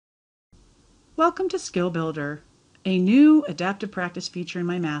Welcome to Skill Builder, a new adaptive practice feature in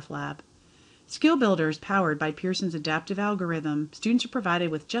my math lab. Skill Builder is powered by Pearson's adaptive algorithm. Students are provided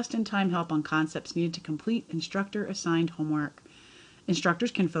with just-in-time help on concepts needed to complete instructor-assigned homework.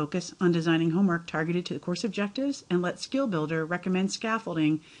 Instructors can focus on designing homework targeted to the course objectives and let Skill Builder recommend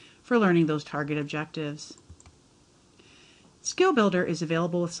scaffolding for learning those target objectives. Skill Builder is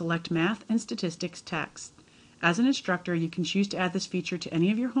available with select math and statistics texts. As an instructor, you can choose to add this feature to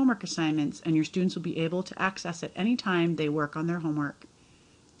any of your homework assignments, and your students will be able to access it any time they work on their homework.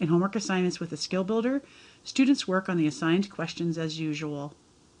 In homework assignments with the Skill Builder, students work on the assigned questions as usual.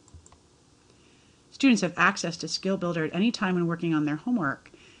 Students have access to Skill Builder at any time when working on their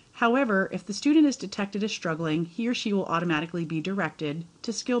homework. However, if the student is detected as struggling, he or she will automatically be directed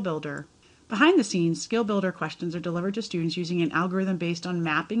to Skill Builder. Behind the scenes, Skill Builder questions are delivered to students using an algorithm based on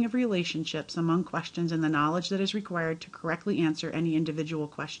mapping of relationships among questions and the knowledge that is required to correctly answer any individual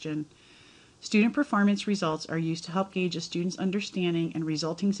question. Student performance results are used to help gauge a student's understanding and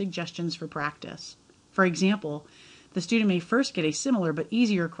resulting suggestions for practice. For example, the student may first get a similar but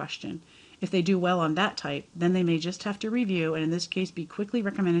easier question. If they do well on that type, then they may just have to review and in this case be quickly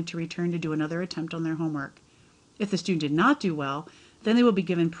recommended to return to do another attempt on their homework. If the student did not do well, then they will be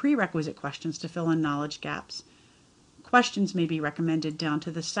given prerequisite questions to fill in knowledge gaps. Questions may be recommended down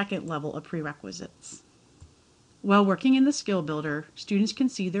to the second level of prerequisites. While working in the Skill Builder, students can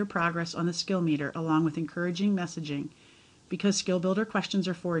see their progress on the skill meter along with encouraging messaging. Because Skill Builder questions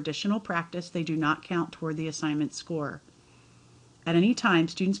are for additional practice, they do not count toward the assignment score. At any time,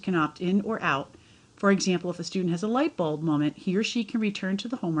 students can opt in or out. For example, if a student has a light bulb moment, he or she can return to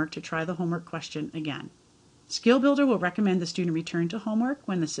the homework to try the homework question again. Skill Builder will recommend the student return to homework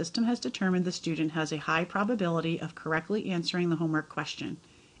when the system has determined the student has a high probability of correctly answering the homework question.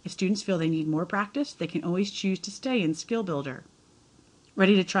 If students feel they need more practice, they can always choose to stay in Skill Builder.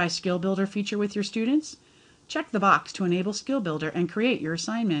 Ready to try Skill Builder feature with your students? Check the box to enable Skill Builder and create your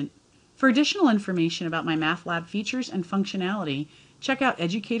assignment. For additional information about my Math Lab features and functionality, check out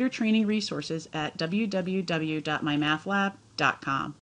educator training resources at www.mymathlab.com.